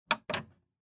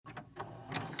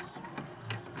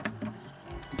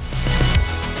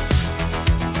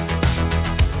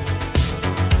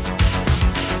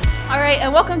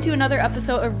and welcome to another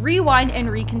episode of Rewind and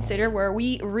Reconsider, where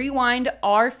we rewind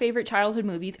our favorite childhood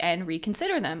movies and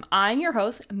reconsider them. I'm your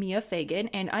host, Mia Fagan,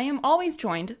 and I am always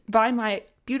joined by my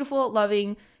beautiful,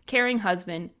 loving, caring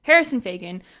husband, Harrison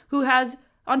Fagan, who has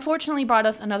unfortunately brought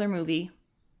us another movie.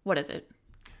 What is it?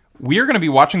 We're going to be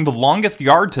watching The Longest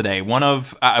Yard today, one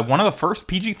of the first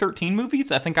PG-13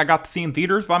 movies I think I got to see in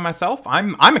theaters by myself.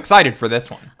 I'm excited for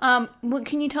this one.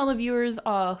 Can you tell the viewers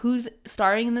who's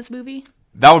starring in this movie?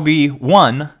 That would be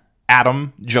one,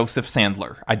 Adam Joseph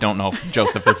Sandler. I don't know if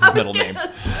Joseph is his middle name.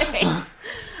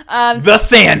 The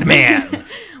Sandman.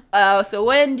 So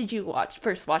when did you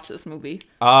first watch this movie?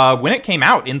 When it came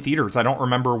out in theaters. I don't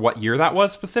remember what year that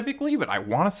was specifically, but I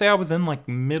want to say I was in like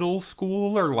middle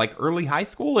school or like early high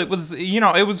school. It was,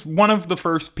 it was one of the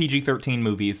first PG-13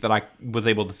 movies that I was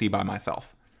able to see by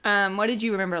myself. What did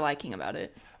you remember liking about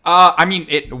it?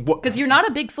 Because you're not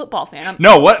a big football fan.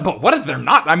 But what is there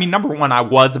not? I mean, number one, I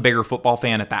was a bigger football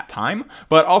fan at that time,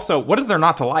 but also, what is there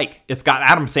not to like? It's got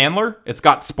Adam Sandler, it's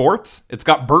got sports, it's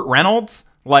got Burt Reynolds.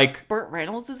 Burt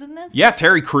Reynolds is in this? Yeah,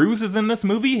 Terry Crews is in this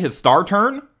movie, his star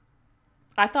turn.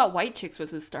 I thought White Chicks was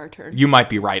his star turn. You might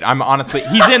be right. I'm honestly,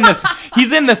 he's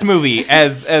in this movie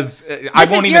as I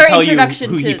won't even tell you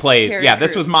who he plays. Terry Yeah, Crews.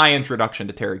 this was my introduction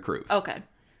to Terry Crews. Okay.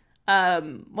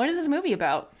 What is this movie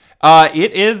about?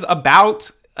 It is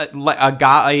about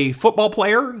a football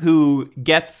player who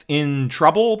gets in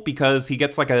trouble because he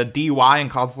gets like a DUI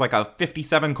and causes like a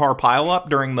 57 car pileup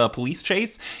during the police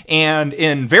chase, and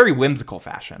in very whimsical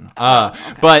fashion.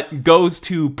 Okay. But goes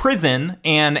to prison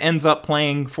and ends up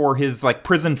playing for his like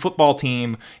prison football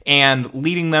team and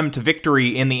leading them to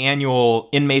victory in the annual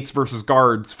Inmates versus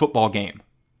Guards football game.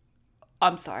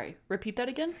 I'm sorry. Repeat that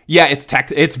again? Yeah,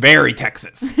 it's very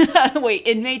Texas. Wait,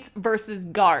 inmates versus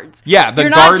guards. Yeah, You're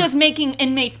guards, not just making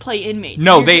inmates play inmates.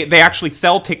 No, they actually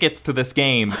sell tickets to this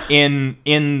game in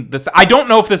this. I don't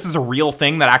know if this is a real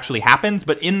thing that actually happens,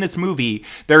 but in this movie,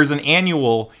 there's an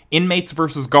annual Inmates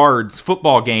versus Guards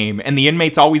football game, and the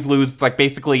inmates always lose. It's like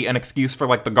basically an excuse for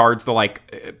like the guards to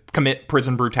like commit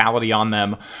prison brutality on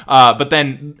them. But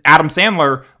then Adam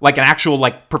Sandler, like an actual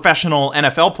like professional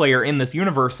NFL player in this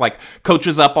universe, like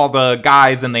coaches up all the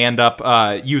guys, and they end up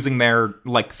using their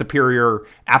like superior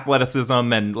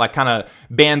athleticism and like kind of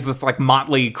bands this like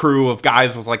motley crew of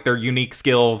guys with like their unique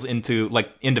skills into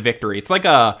victory. It's like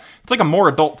a more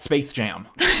adult Space Jam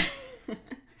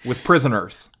with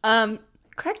prisoners.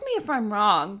 Correct me if I'm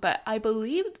wrong, but I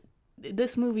believe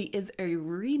this movie is a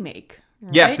remake.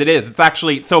 Right? Yes, it is. It's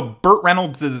actually Burt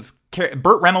Reynolds is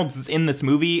in this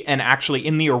movie, and actually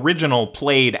in the original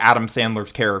played Adam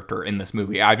Sandler's character in this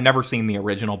movie. I've never seen the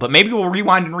original, but maybe we'll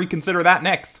rewind and reconsider that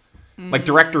next. Like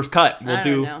director's cut.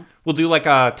 We'll do like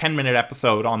a 10-minute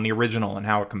episode on the original and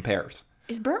how it compares.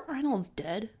 Is Burt Reynolds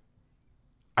dead?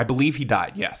 I believe he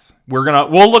died. Yes.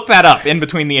 We'll look that up in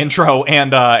between the intro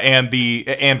and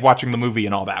watching the movie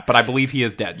and all that, but I believe he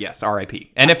is dead. Yes,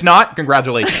 R.I.P. And if not,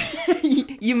 congratulations.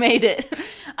 You made it.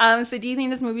 So do you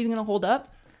think this movie's going to hold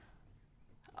up?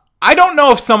 I don't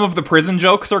know if some of the prison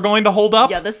jokes are going to hold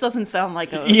up. Yeah, this doesn't sound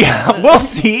like a... Yeah, we'll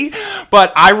see.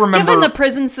 But I remember... Given the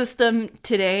prison system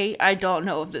today, I don't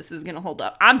know if this is going to hold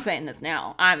up. I'm saying this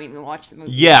now. I haven't even watched the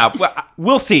movie. Yeah,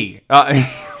 we'll see.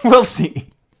 We'll see.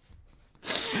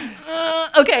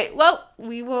 Okay, well,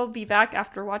 we will be back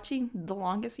after watching The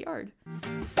Longest Yard.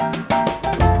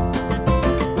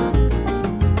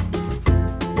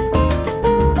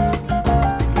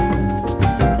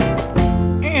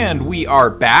 And we are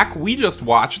back. We just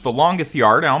watched The Longest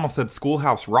Yard. I almost said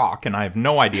Schoolhouse Rock, and I have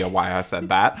no idea why I said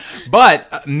that.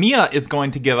 But Mia is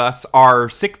going to give us our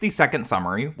 60-second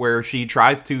summary, where she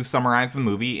tries to summarize the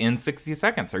movie in 60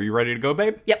 seconds. Are you ready to go,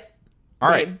 babe? Yep. All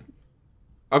right.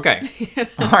 Okay.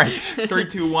 All right. 3,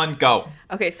 2, 1, go.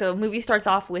 Okay, so the movie starts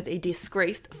off with a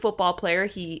disgraced football player.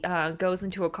 He goes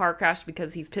into a car crash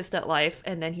because he's pissed at life,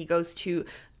 and then he goes to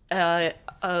a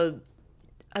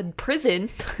prison,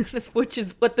 which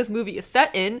is what this movie is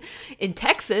set in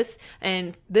Texas.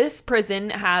 And this prison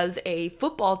has a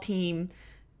football team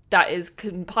that is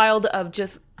compiled of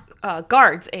just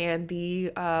guards, and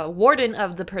the warden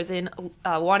of the prison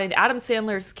wanted Adam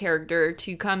Sandler's character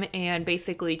to come and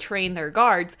basically train their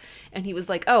guards, and he was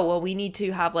like, oh, well, we need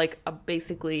to have like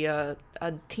basically a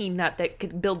team that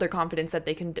could build their confidence that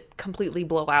they can completely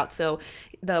blow out. So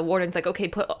the warden's like,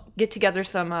 okay, get together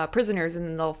some prisoners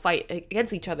and they'll fight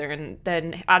against each other. And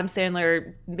then Adam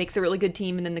Sandler makes a really good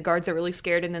team, and then the guards are really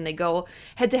scared, and then they go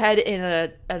head to head in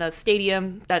a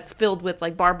stadium that's filled with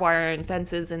like barbed wire and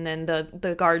fences, and then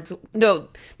the guards, no,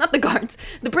 not the guards,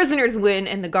 the prisoners win,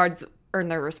 and the guards earn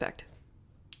their respect.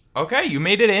 Okay, you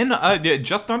made it in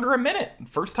just under a minute.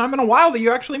 First time in a while that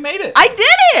you actually made it. I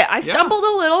did it! I stumbled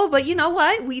a little, but you know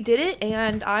what? We did it,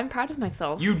 and I'm proud of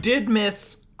myself. You did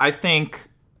miss, I think,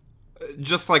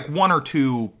 just like one or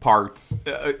two parts,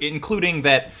 including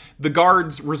that the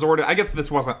guards resorted... I guess this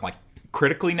wasn't, like,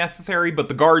 critically necessary, but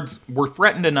the guards were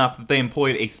threatened enough that they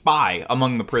employed a spy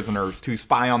among the prisoners to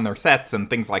spy on their sets and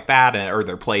things like that, or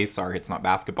their plays. Sorry, it's not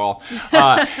basketball.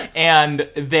 And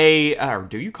they,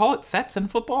 do you call it sets in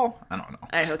football? I don't know.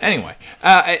 I hope anyway,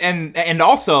 and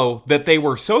also that they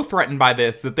were so threatened by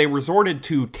this that they resorted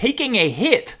to taking a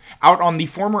hit out on the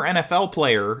former NFL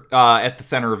player at the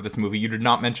center of this movie. You did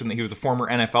not mention that he was a former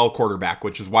NFL quarterback,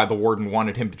 which is why the warden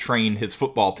wanted him to train his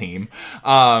football team.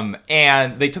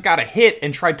 And they took out a hit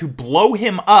and tried to blow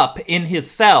him up in his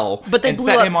cell and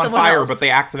set him on fire, but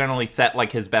they accidentally set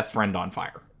like his best friend on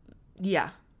fire. Yeah.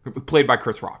 Played by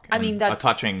Chris Rock. I mean, that's a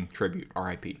touching tribute,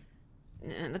 R.I.P.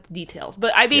 That's details,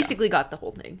 but I basically got the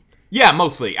whole thing. Yeah,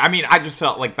 mostly. I mean, I just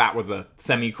felt like that was a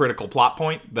semi-critical plot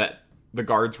point, that the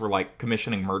guards were, like,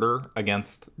 commissioning murder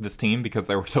against this team because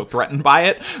they were so threatened by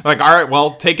it. Like, all right,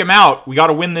 well, take him out. We got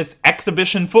to win this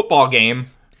exhibition football game.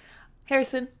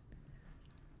 Harrison,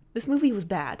 this movie was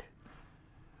bad.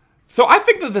 So I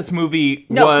think that this movie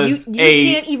was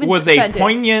a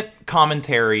poignant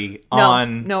commentary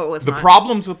on the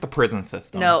problems with the prison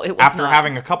system. No, it was After not.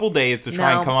 having a couple days to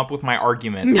try and come up with my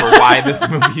argument for why this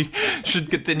movie should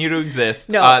continue to exist.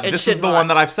 This is the one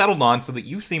that I've settled on, so that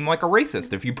you seem like a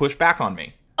racist if you push back on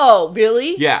me. Oh,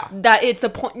 really? Yeah. That it's a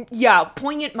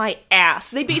poignant my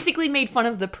ass. They basically made fun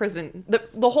of the prison,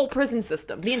 the whole prison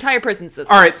system, the entire prison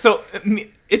system. All right, so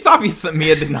it's obvious that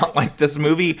Mia did not like this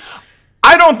movie.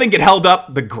 I don't think it held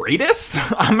up the greatest,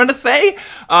 I'm going to say,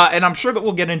 and I'm sure that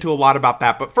we'll get into a lot about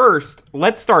that. But first,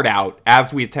 let's start out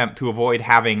as we attempt to avoid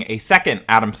having a second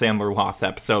Adam Sandler Lost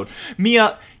episode.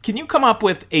 Mia, can you come up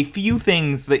with a few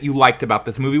things that you liked about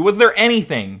this movie? Was there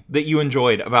anything that you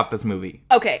enjoyed about this movie?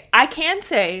 Okay, I can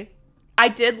say I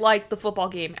did like the football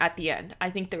game at the end.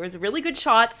 I think there was really good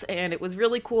shots, and it was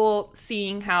really cool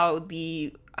seeing how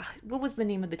what was the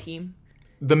name of the team?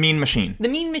 The Mean Machine. The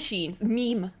Mean Machines.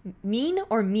 Mean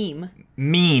or meme?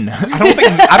 Mean.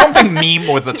 I don't think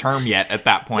meme was a term yet at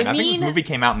that point. I think this movie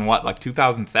came out in what, like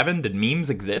 2007? Did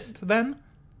memes exist then?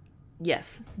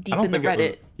 Yes, deep in the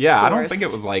Reddit. I don't think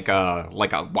it was like a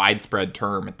widespread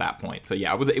term at that point. So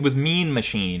yeah, it was Mean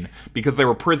Machine because they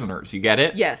were prisoners. You get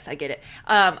it? Yes, I get it.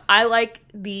 I like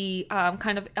the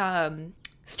kind of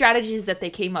strategies that they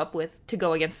came up with to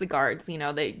go against the guards. You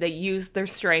know, they used their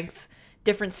strengths.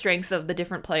 Different strengths of the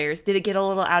different players. Did it get a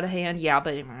little out of hand? Yeah,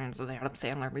 but it's the Adam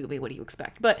Sandler movie. What do you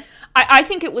expect? But I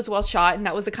think it was well shot, and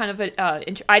that was a kind of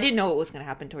I didn't know what was going to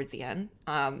happen towards the end.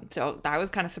 So I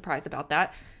was kind of surprised about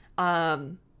that.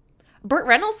 Burt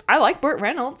Reynolds. I like Burt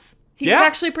Reynolds. He's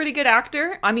actually a pretty good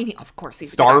actor. I mean, of course,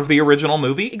 he's star of the original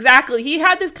movie. Exactly. He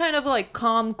had this kind of like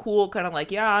calm, cool, kind of like,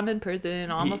 yeah, I'm in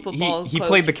prison. I'm a football coach. He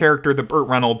played the character that Burt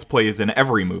Reynolds plays in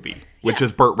every movie, which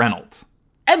is Burt Reynolds.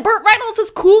 And Burt Reynolds is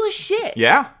cool as shit.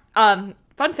 Yeah. Fun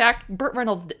fact, Burt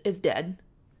Reynolds is dead.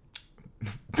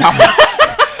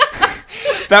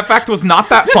 That fact was not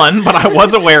that fun, but I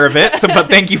was aware of it. But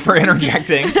thank you for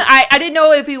interjecting. I didn't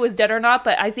know if he was dead or not,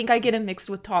 but I think I get him mixed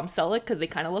with Tom Selleck because they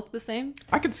kind of look the same.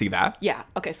 I could see that. Yeah.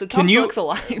 Okay, so Tom Selleck's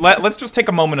alive. Let's just take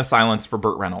a moment of silence for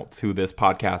Burt Reynolds, who this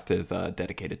podcast is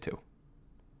dedicated to.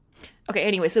 Okay,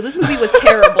 anyway, so this movie was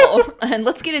terrible, and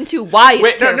let's get into why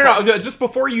it's terrible. No, just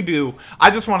before you do,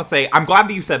 I just want to say, I'm glad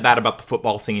that you said that about the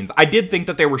football scenes. I did think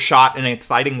that they were shot in an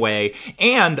exciting way,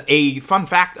 and a fun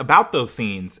fact about those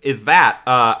scenes is that,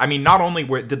 I mean, not only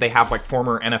did they have, like,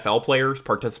 former NFL players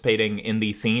participating in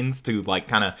these scenes to, like,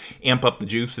 kind of amp up the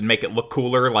juice and make it look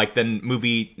cooler, like, than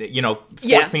movie,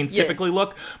 sports scenes typically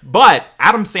look, but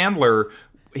Adam Sandler...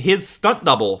 His stunt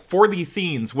double for these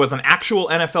scenes was an actual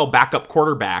NFL backup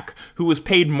quarterback who was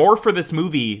paid more for this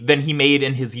movie than he made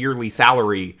in his yearly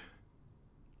salary.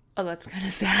 Oh, that's kind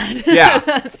of sad. Yeah.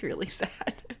 That's really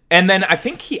sad. And then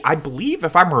I believe,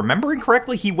 if I'm remembering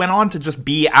correctly, he went on to just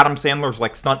be Adam Sandler's,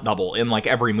 like, stunt double in, like,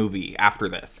 every movie after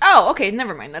this. Oh, okay,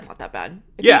 never mind. That's not that bad.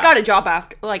 If you got a job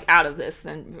out of this,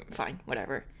 then fine,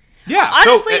 whatever. Yeah,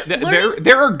 honestly, so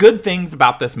there are good things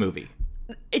about this movie.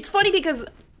 It's funny because...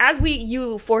 As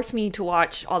you force me to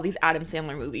watch all these Adam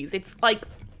Sandler movies, it's like,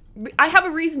 I have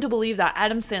a reason to believe that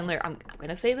Adam Sandler, I'm going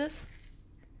to say this,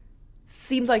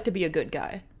 seems like to be a good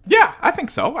guy. Yeah, I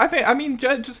think so.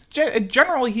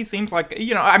 Generally he seems like,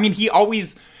 he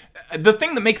always, the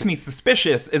thing that makes me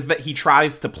suspicious is that he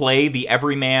tries to play the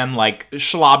everyman, like,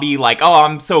 schlobby, like, oh,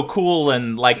 I'm so cool,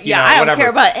 and, like, you know, I don't whatever. care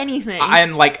about anything.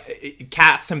 And, like,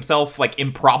 casts himself, like,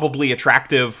 improbably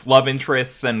attractive love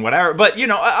interests and whatever. But, you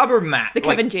know, other than that. The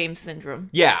Kevin James syndrome.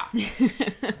 Yeah.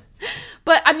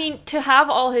 But, I mean, to have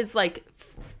all his, like,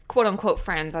 quote-unquote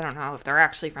friends, I don't know if they're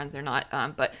actually friends or not,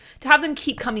 but to have them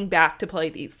keep coming back to play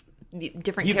these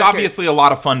different He's characters. obviously a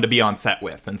lot of fun to be on set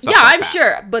with and stuff Yeah, like I'm that.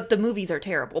 sure, but the movies are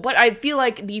terrible. But I feel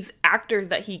like these actors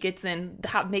that he gets in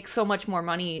make so much more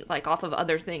money, like, off of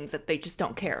other things that they just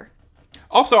don't care.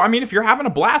 Also, I mean, if you're having a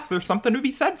blast, there's something to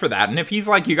be said for that. And if he's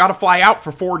like, you got to fly out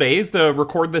for 4 days to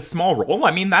record this small role,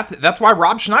 I mean, that's why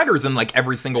Rob Schneider's in, like,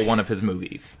 every single one of his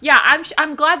movies. Yeah,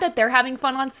 I'm glad that they're having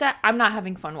fun on set. I'm not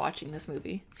having fun watching this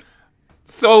movie.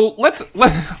 So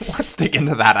let's dig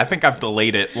into that. I think I've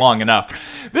delayed it long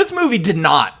enough. This movie did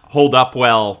not hold up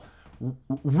well,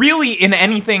 really, in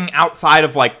anything outside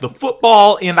of, like, the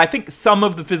football, and I think some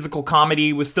of the physical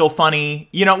comedy was still funny.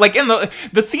 You know, like, in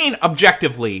the scene,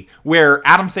 objectively, where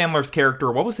Adam Sandler's character,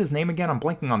 what was his name again? I'm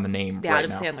blanking on the name right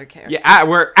Adam now. Sandler character. Yeah,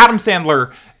 where Adam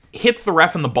Sandler hits the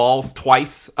ref in the balls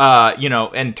twice, you know,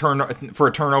 and for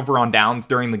a turnover on downs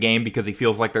during the game because he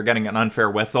feels like they're getting an unfair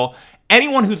whistle.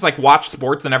 Anyone who's, like, watched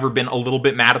sports and ever been a little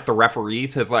bit mad at the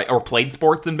referees has, like, or played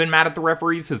sports and been mad at the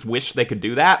referees has wished they could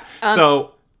do that.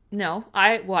 No,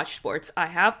 I watch sports. I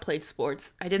have played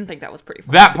sports. I didn't think that was pretty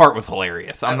funny. That part was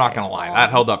hilarious. I'm not gonna lie. That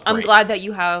held up great. I'm glad that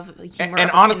you have humor.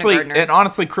 And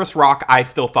honestly, Chris Rock, I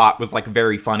still thought was, like,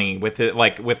 very funny with it,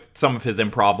 like, with some of his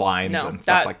improv lines and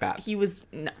stuff like that. He was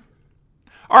no.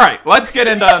 All right, let's get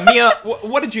into Mia.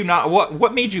 What did you not?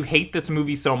 What made you hate this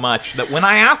movie so much that when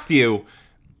I asked you?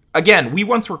 Again, we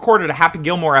once recorded a Happy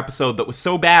Gilmore episode that was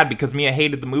so bad because Mia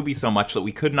hated the movie so much that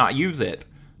we could not use it.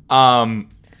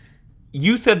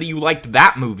 You said that you liked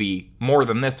that movie more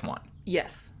than this one.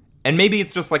 Yes. And maybe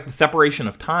it's just like the separation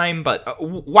of time, but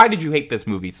why did you hate this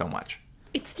movie so much?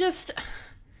 It's just,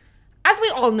 as we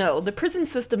all know, the prison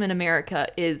system in America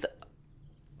is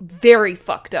very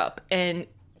fucked up. And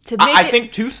to make I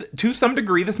think to some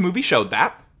degree this movie showed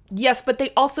that. Yes, but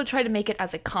they also try to make it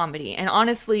as a comedy. And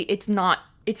honestly, it's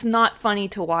not funny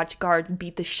to watch guards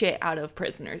beat the shit out of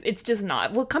prisoners. It's just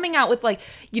not. Well, coming out with, like,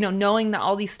 you know, knowing that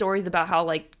all these stories about how,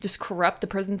 like, just corrupt the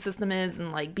prison system is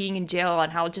and, like, being in jail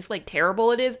and how just, like,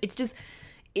 terrible it is, it's just,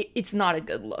 it's not a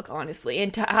good look, honestly.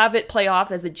 And to have it play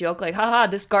off as a joke, like, haha,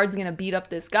 this guard's gonna beat up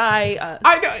this guy.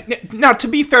 Now, to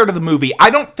be fair to the movie, I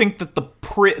don't think that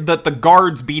the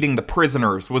guards beating the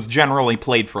prisoners was generally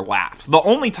played for laughs. The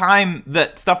only time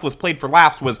that stuff was played for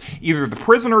laughs was either the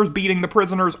prisoners beating the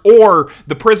prisoners or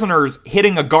the prisoners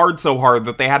hitting a guard so hard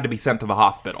that they had to be sent to the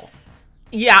hospital.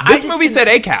 Yeah, this movie said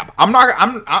ACAB.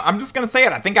 I'm just gonna say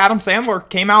it. I think Adam Sandler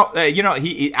came out.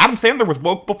 Adam Sandler was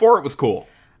woke before it was cool.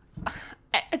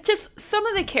 Just some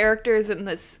of the characters in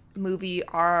this movie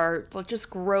are just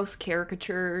gross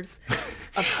caricatures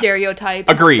of stereotypes.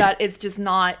 Agreed. That it's just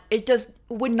not, it just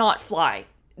would not fly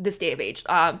this day of age.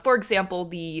 For example,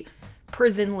 the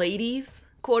prison ladies,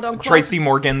 quote unquote. Tracy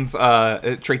Morgan's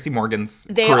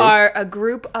They crew. are a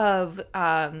group of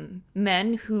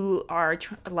men who are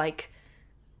like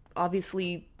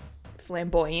obviously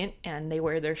flamboyant, and they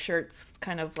wear their shirts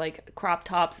kind of like crop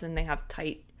tops, and they have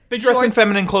tight. They dress in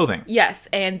feminine clothing. Yes,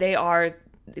 and they are.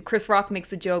 Chris Rock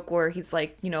makes a joke where he's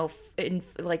like, you know, in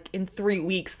 3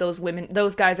 weeks,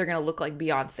 those guys are gonna look like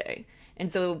Beyonce.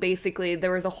 And so basically,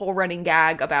 there was a whole running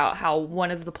gag about how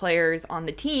one of the players on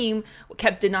the team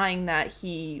kept denying that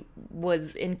he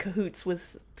was in cahoots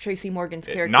with Tracy Morgan's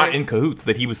character. Not in cahoots,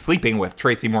 that he was sleeping with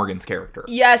Tracy Morgan's character.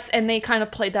 Yes, and they kind of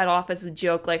played that off as a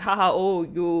joke, like, haha, oh,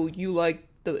 you like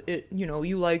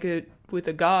you like it with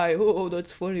a guy, oh,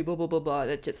 that's funny, blah blah blah blah.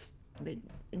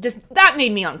 That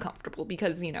made me uncomfortable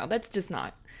because, you know, that's just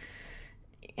not.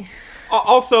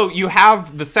 Also, you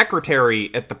have the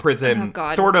secretary at the prison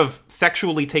sort of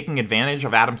sexually taking advantage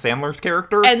of Adam Sandler's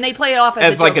character, and they play it off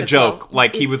as like a joke, well.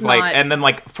 like he was not... like, and then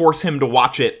like force him to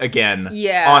watch it again,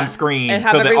 on screen,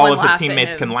 so that all of his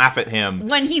teammates can laugh at him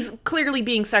when he's clearly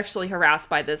being sexually harassed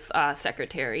by this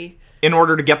secretary, in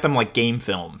order to get them like game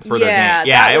film for their game.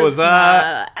 Yeah, it was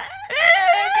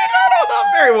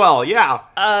very well, yeah.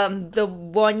 The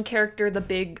one character, the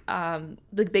big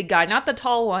guy, not the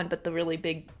tall one, but the really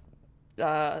big,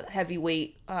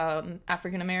 heavyweight,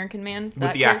 African American man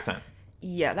with the accent.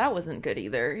 Yeah, that wasn't good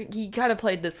either. He kind of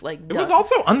played this like. It was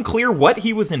also unclear what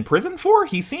he was in prison for.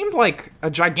 He seemed like a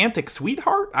gigantic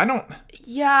sweetheart. I don't.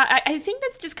 Yeah, I think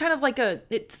that's just kind of like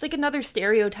it's like another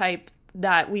stereotype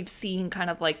that we've seen,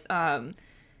 kind of like I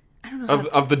don't know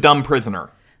of the dumb prisoner.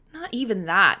 even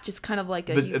that. Just kind of like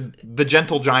the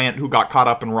gentle giant who got caught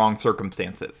up in wrong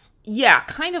circumstances. Yeah,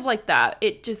 kind of like that.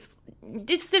 It just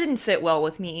didn't sit well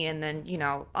with me. And then,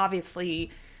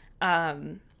 obviously,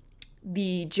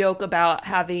 the joke about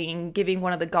giving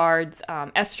one of the guards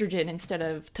estrogen instead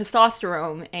of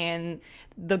testosterone, and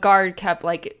the guard kept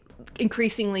like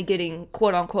increasingly getting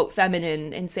quote unquote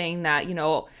feminine and saying that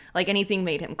like anything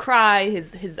made him cry,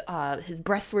 his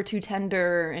breasts were too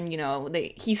tender, and and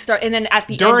then at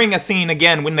the during a scene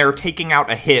again when they're taking out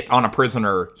a hit on a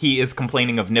prisoner, he is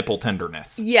complaining of nipple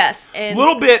tenderness. Yes, and a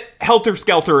little bit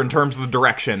helter-skelter in terms of the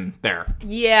direction there.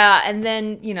 Yeah, and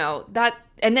then that.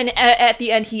 And then at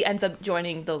the end, he ends up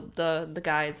joining the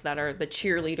guys that are the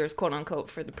cheerleaders, quote unquote,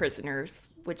 for the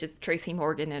prisoners, which is Tracy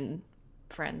Morgan and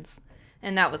friends.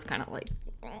 And that was kind of like...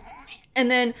 And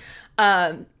then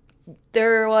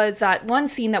there was that one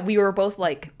scene that we were both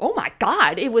like, oh my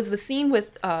God. It was the scene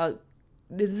with,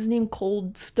 is his name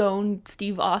Cold Stone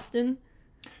Steve Austin?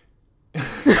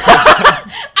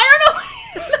 I don't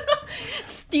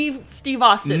know. Steve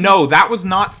Austin. No, that was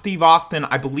not Steve Austin.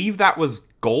 I believe that was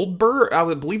Goldberg.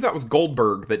 I believe that was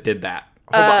Goldberg that did that.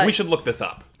 Hold on, we should look this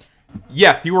up.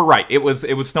 Yes, you were right. It was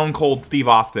Stone Cold Steve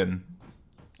Austin.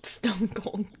 Stone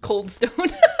Cold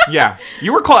Stone. Yeah,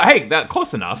 you were close. Hey,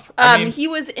 close enough. I mean, he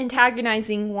was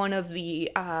antagonizing one of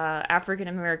the African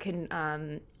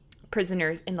American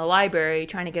prisoners in the library,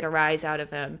 trying to get a rise out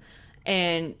of him,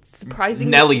 and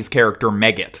surprisingly, Nellie's character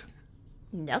Megget.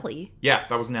 Nellie. Yeah,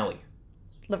 that was Nellie.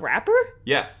 The rapper?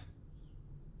 Yes.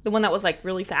 The one that was like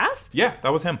really fast? Yeah,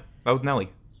 that was him. That was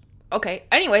Nellie. Okay.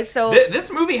 Anyway, so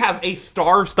this movie has a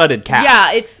star-studded cast.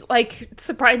 Yeah, it's like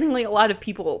surprisingly a lot of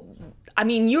people. I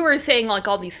mean, you were saying like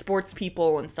all these sports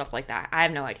people and stuff like that. I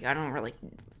have no idea. I don't really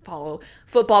follow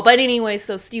football. But anyway,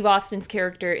 so Steve Austin's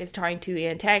character is trying to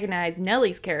antagonize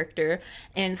Nellie's character,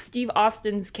 and Steve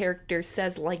Austin's character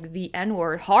says like the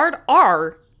N-word, hard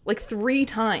R, like 3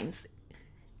 times.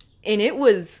 And it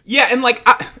was... Yeah, and like,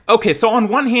 okay, so on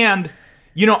one hand,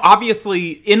 obviously,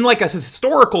 in like a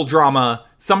historical drama,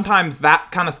 sometimes that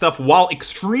kind of stuff, while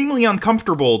extremely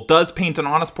uncomfortable, does paint an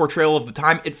honest portrayal of the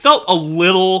time. It felt a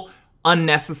little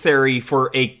unnecessary for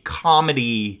a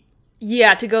comedy.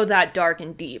 Yeah, to go that dark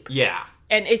and deep. Yeah.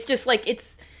 And it's just like,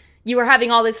 you were having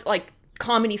all this like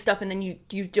comedy stuff, and then you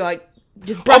like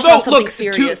just brush on something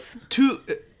serious.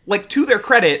 To their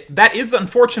credit, that is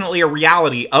unfortunately a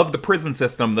reality of the prison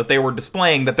system that they were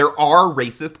displaying, that there are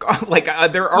racists,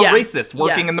 racists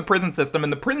working in the prison system.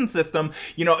 And the prison system,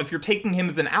 if you're taking him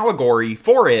as an allegory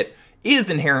for it, is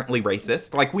inherently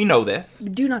racist. Like, we know this.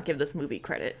 Do not give this movie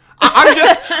credit.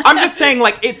 I'm just saying,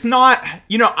 like, it's not,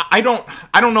 I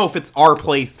don't know if it's our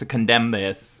place to condemn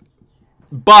this,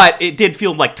 but it did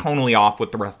feel like tonally off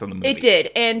with the rest of the movie. It did.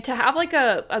 And to have like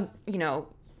a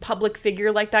public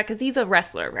figure like that, because he's a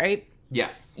wrestler, right?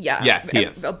 Yes. Yeah. Yes, he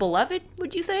is. A beloved,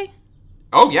 would you say?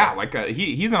 Oh, yeah. Like,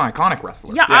 he's an iconic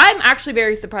wrestler. Yeah, I'm actually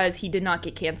very surprised he did not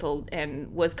get canceled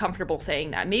and was comfortable saying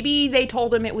that. Maybe they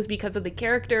told him it was because of the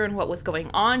character and what was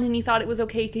going on, and he thought it was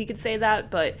okay he could say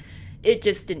that, but it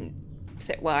just didn't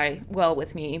sit well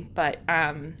with me. But,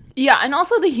 yeah, and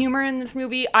also the humor in this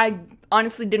movie, I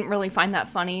honestly didn't really find that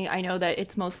funny. I know that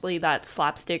it's mostly that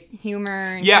slapstick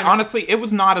humor. Yeah, honestly, it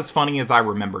was not as funny as I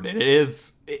remembered it.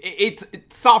 It's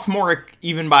sophomoric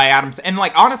even by Adams. And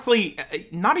like, honestly,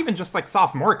 not even just like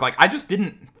sophomoric. Like, I just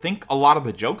didn't think a lot of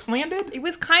the jokes landed. It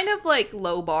was kind of like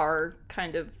low bar,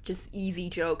 kind of just easy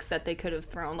jokes that they could have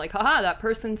thrown. Like, haha, that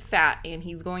person's fat and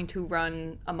he's going to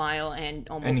run a mile and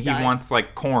almost And he die. wants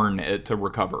like corn to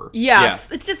recover.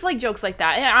 Yes, it's just like jokes like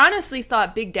that. And I honestly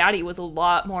thought Big Daddy was a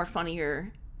lot more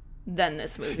funnier than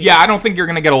this movie. Yeah, I don't think you're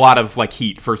going to get a lot of like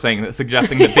heat for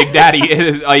suggesting that Big Daddy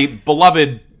is a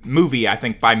beloved movie. I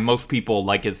think by most people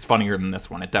like is funnier than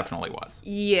this one. It definitely was.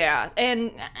 Yeah,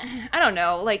 and I don't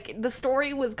know, like the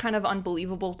story was kind of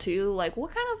unbelievable too. Like,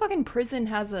 what kind of fucking prison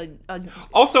has a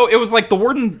Also, it was like the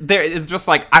warden there is just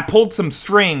like, I pulled some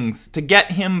strings to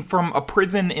get him from a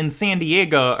prison in San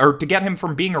Diego, or to get him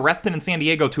from being arrested in San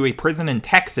Diego to a prison in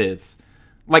Texas.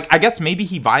 Like, I guess maybe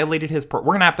he violated his... We're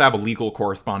going to have a legal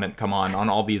correspondent come on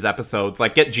all these episodes.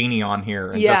 Like, get Jeannie on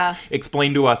here and just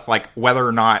explain to us, like, whether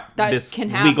or not this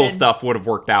legal stuff would have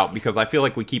worked out. Because I feel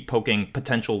like we keep poking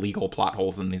potential legal plot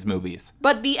holes in these movies.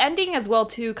 But the ending as well,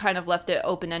 too, kind of left it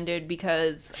open-ended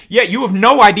because... Yeah, you have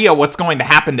no idea what's going to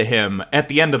happen to him at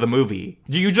the end of the movie.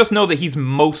 You just know that he's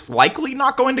most likely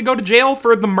not going to go to jail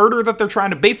for the murder that they're trying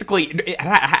to... Basically,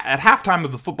 at halftime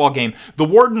of the football game, the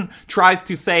warden tries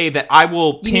to say that I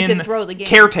will pin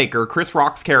Caretaker, Chris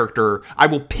Rock's character, I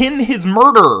will pin his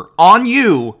murder on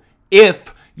you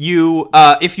if you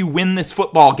win this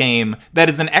football game that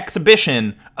is an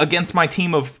exhibition against my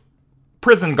team of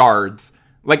prison guards.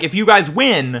 Like, if you guys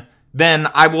win, then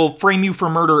I will frame you for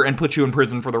murder and put you in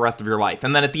prison for the rest of your life.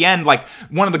 And then at the end, like,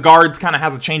 one of the guards kind of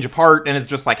has a change of heart and is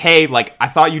just like, hey, like, I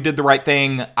saw you did the right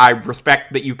thing. I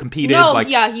respect that you competed. No, like,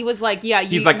 yeah, he was like, yeah.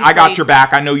 He's like, I got your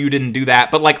back. I know you didn't do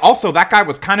that. But, like, also, that guy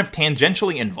was kind of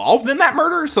tangentially involved in that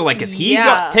murder. So, like, is he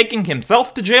taking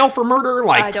himself to jail for murder?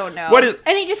 Like, I don't know. What is...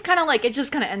 And he just kind of, like, it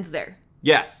just kind of ends there.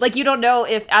 Yes. Like, you don't know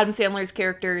if Adam Sandler's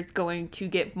character is going to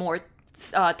get more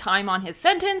time on his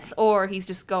sentence, or he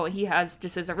has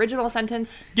just his original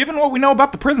sentence. Given what we know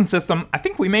about the prison system, I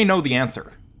think we may know the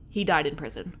answer. He died in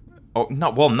prison. Oh,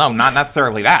 no, well, no, not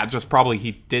necessarily that. Just probably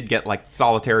he did get, like,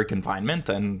 solitary confinement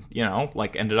and, you know,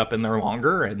 like, ended up in there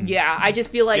longer. And yeah, I just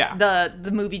feel like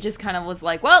the movie just kind of was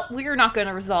like, well, we're not going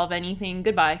to resolve anything.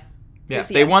 Goodbye. Yeah,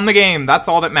 they won the game. That's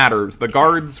all that matters. The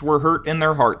guards were hurt in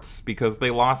their hearts because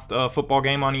they lost a football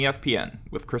game on ESPN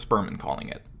with Chris Berman calling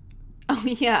it. Oh,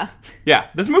 yeah. Yeah,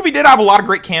 this movie did have a lot of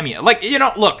great cameo. Like, you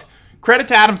know, look, credit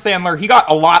to Adam Sandler. He got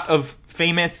a lot of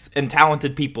famous and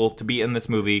talented people to be in this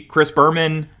movie. Chris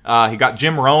Berman, he got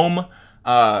Jim Rome,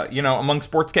 you know, among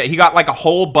sports. He got, like, a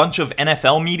whole bunch of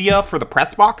NFL media for the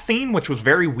press box scene, which was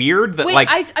very weird. That, wait, like,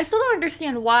 I still don't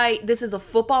understand why this is a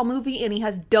football movie and he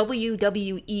has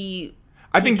WWE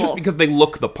I think just because they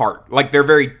look the part. Like, they're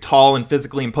very tall and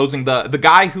physically imposing. The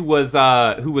guy who was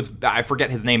I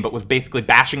forget his name, but was basically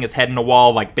bashing his head in a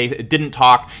wall, like, didn't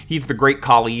talk. He's the Great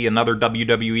Khali, another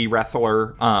WWE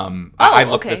wrestler. I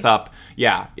looked this up.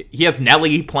 Yeah. He has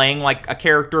Nelly playing, like, a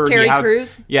character. Terry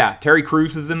Crews? Yeah, Terry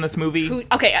Crews is in this movie.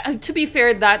 To be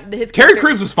fair, Terry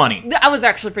Crews was funny. That was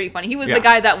actually pretty funny. He was the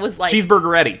guy that was, like...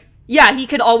 Cheeseburger Eddie. Yeah, he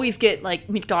could always get, like,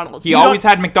 McDonald's. He always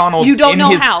had McDonald's. You don't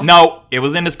know how. No, it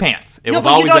was in his pants. It was but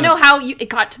always you don't know how it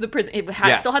got to the prison. It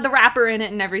still had the wrapper in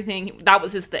it and everything. That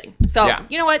was his thing. So,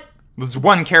 you know what? This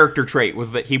one character trait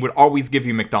was that he would always give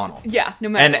you McDonald's. Yeah, no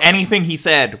matter what. Anything he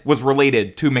said was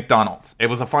related to McDonald's. It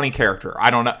was a funny character. I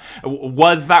don't know.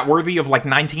 Was that worthy of, like,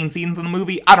 19 scenes in the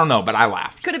movie? I don't know, but I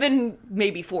laughed. Could have been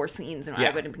maybe 4 scenes and I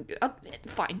would have been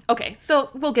fine. Okay, so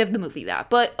we'll give the movie that.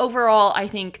 But overall, I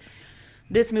think...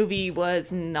 this movie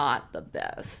was not the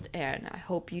best, and I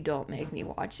hope you don't make me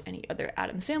watch any other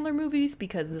Adam Sandler movies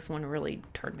because this one really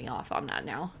turned me off on that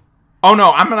now. Oh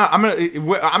no,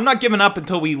 I'm not giving up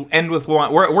until we end with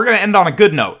one. We're gonna end on a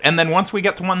good note, and then once we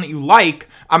get to one that you like,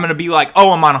 I'm gonna be like,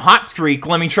 oh, I'm on a hot streak.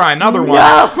 Let me try another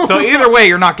one. So either way,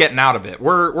 you're not getting out of it.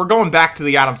 We're going back to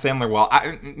the Adam Sandler well.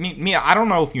 Mia, I don't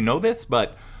know if you know this,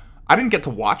 but I didn't get to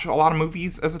watch a lot of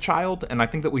movies as a child, and I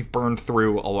think that we've burned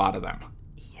through a lot of them.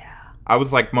 I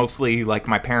was, like, mostly, like,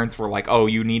 my parents were like, oh,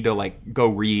 you need to, like, go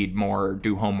read more,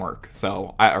 do homework,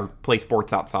 or play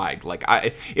sports outside. Like,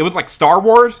 it was, like, Star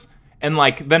Wars, and,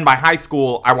 like, then by high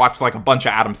school, I watched, like, a bunch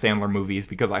of Adam Sandler movies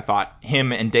because I thought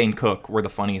him and Dane Cook were the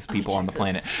funniest people on the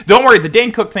planet. Don't worry, the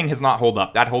Dane Cook thing has not held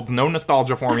up. That holds no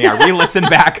nostalgia for me. I re-listened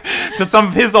back to some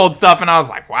of his old stuff, and I was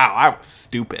like, wow, I was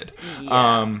stupid.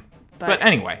 Yeah, but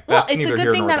anyway, well, it's a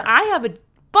good thing that I have a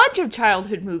bunch of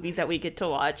childhood movies that we get to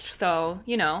watch, so,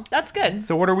 you know, that's good.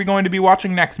 So what are we going to be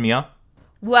watching next, Mia?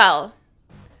 Well,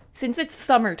 since it's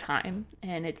summertime,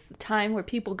 and it's the time where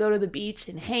people go to the beach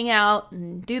and hang out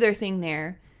and do their thing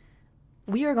there,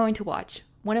 we are going to watch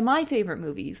one of my favorite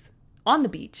movies on the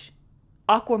beach,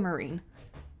 Aquamarine.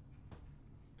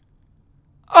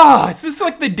 Oh, is this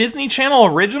like the Disney Channel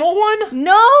original one?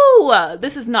 No!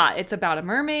 This is not. It's about a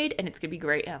mermaid, and it's going to be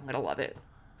great, and I'm going to love it.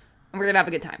 And we're going to have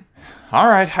a good time. All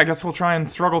right, I guess we'll try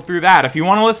and struggle through that. If you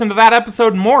want to listen to that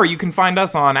episode more, you can find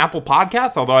us on Apple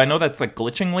Podcasts, although I know that's, like,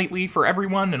 glitching lately for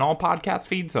everyone in all podcast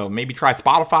feeds, so maybe try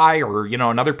Spotify or, you know,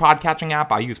 another podcatching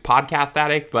app. I use Podcast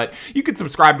Addict, but you can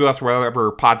subscribe to us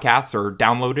wherever podcasts are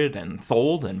downloaded and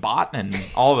sold and bought and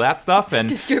all of that stuff. And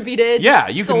distributed.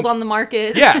 Yeah. Sold on the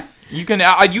market. Yes. You can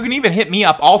even hit me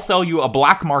up. I'll sell you a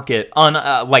black market,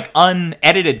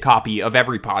 unedited copy of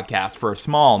every podcast for a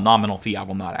small nominal fee. I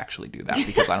will not actually do that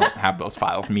because I don't have those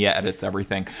files. Mia edits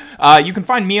everything. You can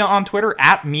find Mia on Twitter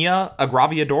at Mia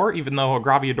Agraviador, even though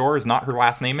Agraviador is not her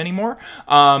last name anymore.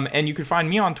 And you can find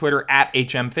me on Twitter at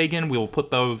HMFagan. We will put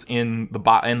those in the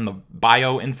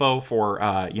bio info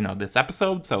for this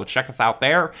episode. So check us out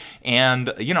there,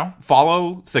 and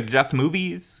follow, suggest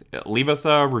movies, leave us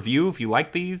a review if you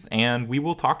like these, and we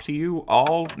will talk to you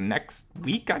all next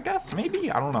week. I guess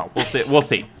maybe I don't know. We'll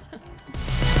see.